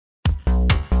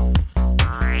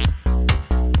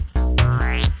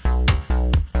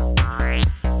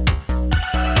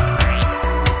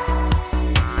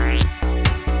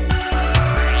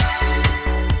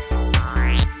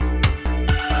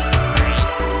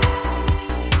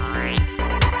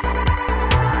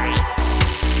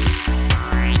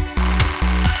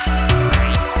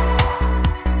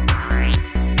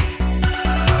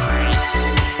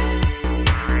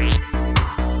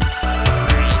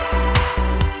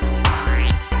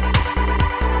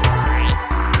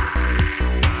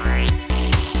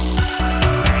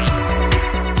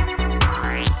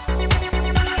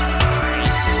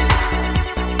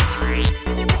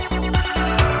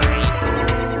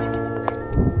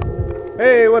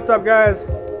Hey, what's up, guys?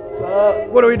 What's up?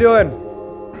 What are we doing?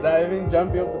 Diving,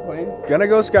 jumping off the plane. Gonna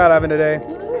go skydiving today.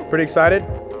 Pretty excited?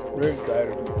 Very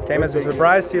excited. Came as a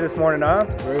surprise to you this morning, huh?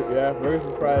 Very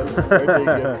surprised. Very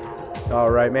big gift.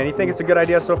 All right, man. You think it's a good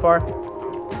idea so far?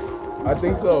 I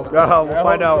think so. Oh, we'll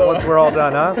find out once we're all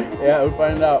done, huh? Yeah, we'll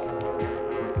find out.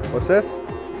 What's this?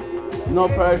 No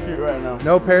parachute right now.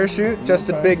 No parachute? Just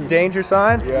a big danger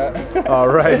sign? Yeah. All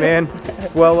right, man.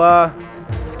 Well,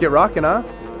 let's get rocking, huh?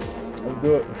 Let's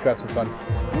do it. Let's have some fun.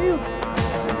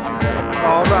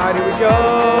 All right, here we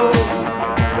go.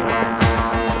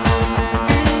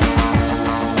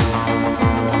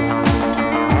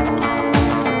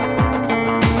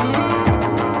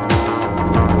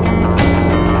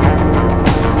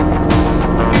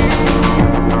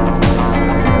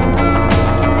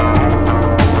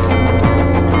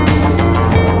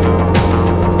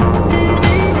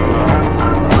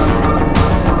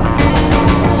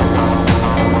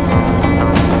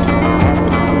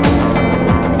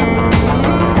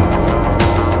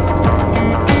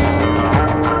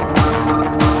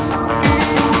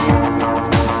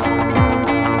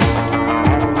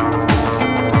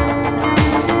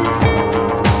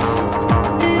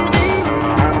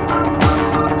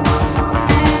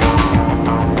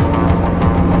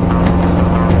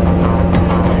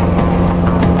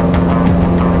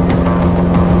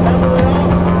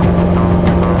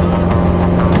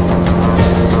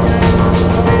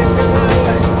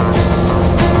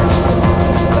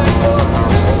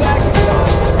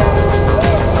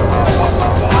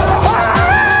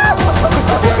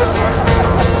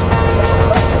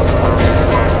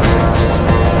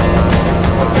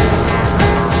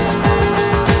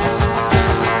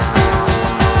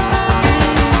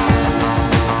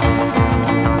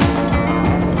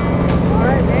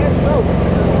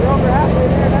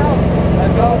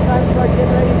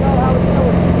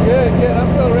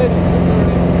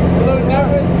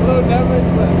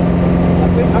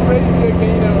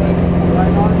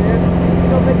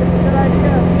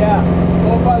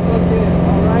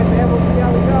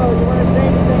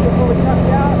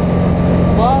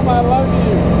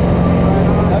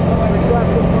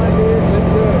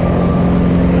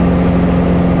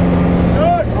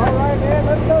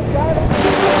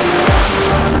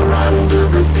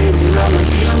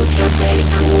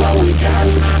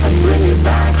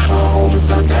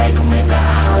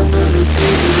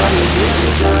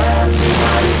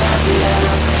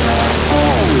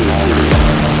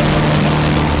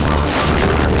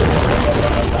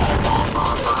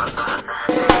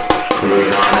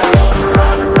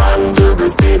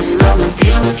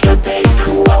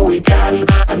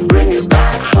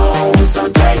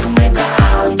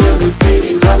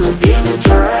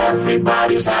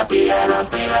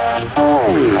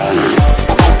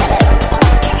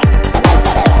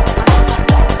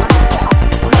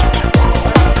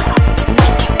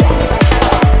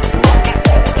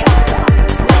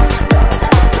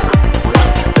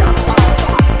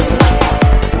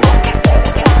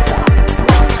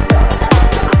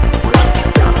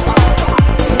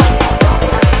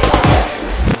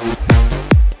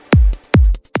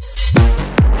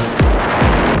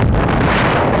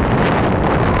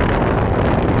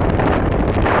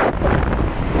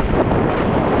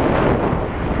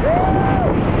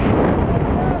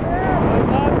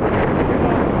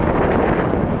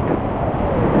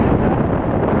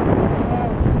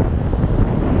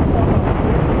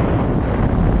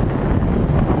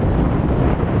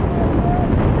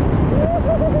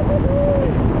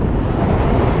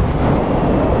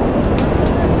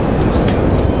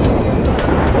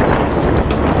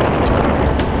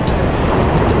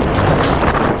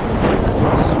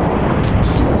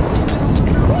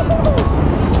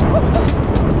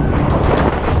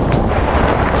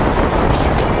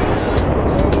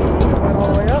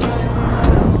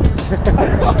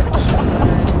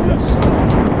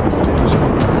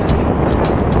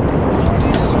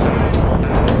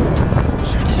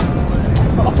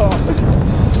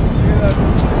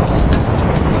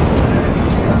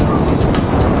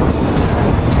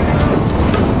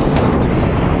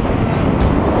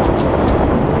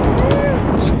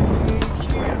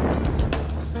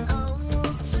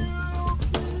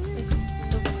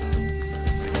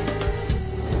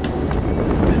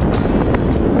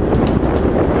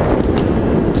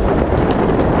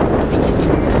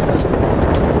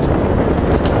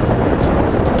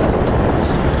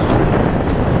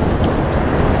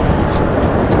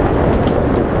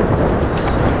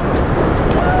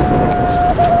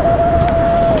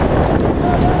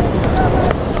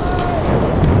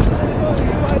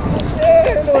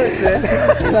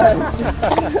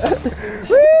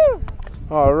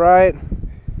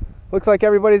 Looks like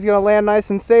everybody's gonna land nice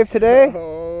and safe today.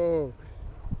 Oh.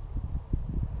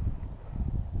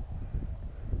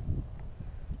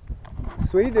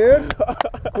 Sweet, dude.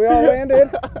 We all landed.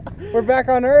 We're back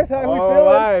on Earth. How are we feeling?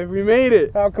 Alive. We made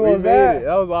it. How cool we is that? Made it.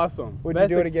 That was awesome. Would Best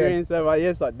you do it again? experience ever.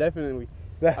 Yes, definitely.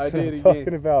 That's I what did I'm it talking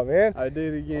again. about, man. I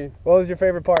did it again. What was your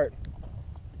favorite part?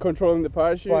 Controlling the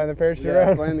parachute. Flying the parachute yeah,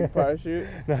 around? flying the parachute.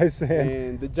 Nice, man.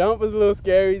 And the jump was a little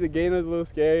scary. The gain was a little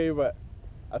scary, but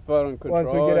I felt in control.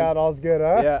 Once we get out, all's good,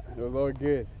 huh? Yeah, it was all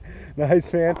good.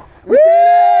 Nice, man. We did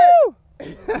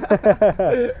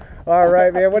it! All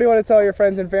right, man. What do you want to tell your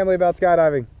friends and family about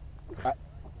skydiving?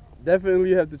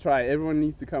 Definitely have to try it. Everyone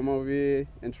needs to come over here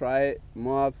and try it.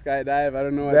 Moab Skydive. I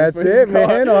don't know what That's this place it, is called.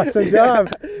 man. Awesome job.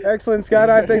 Excellent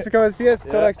skydive. Thanks for coming to see us.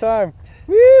 Until Yeah. next time.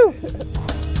 Woo!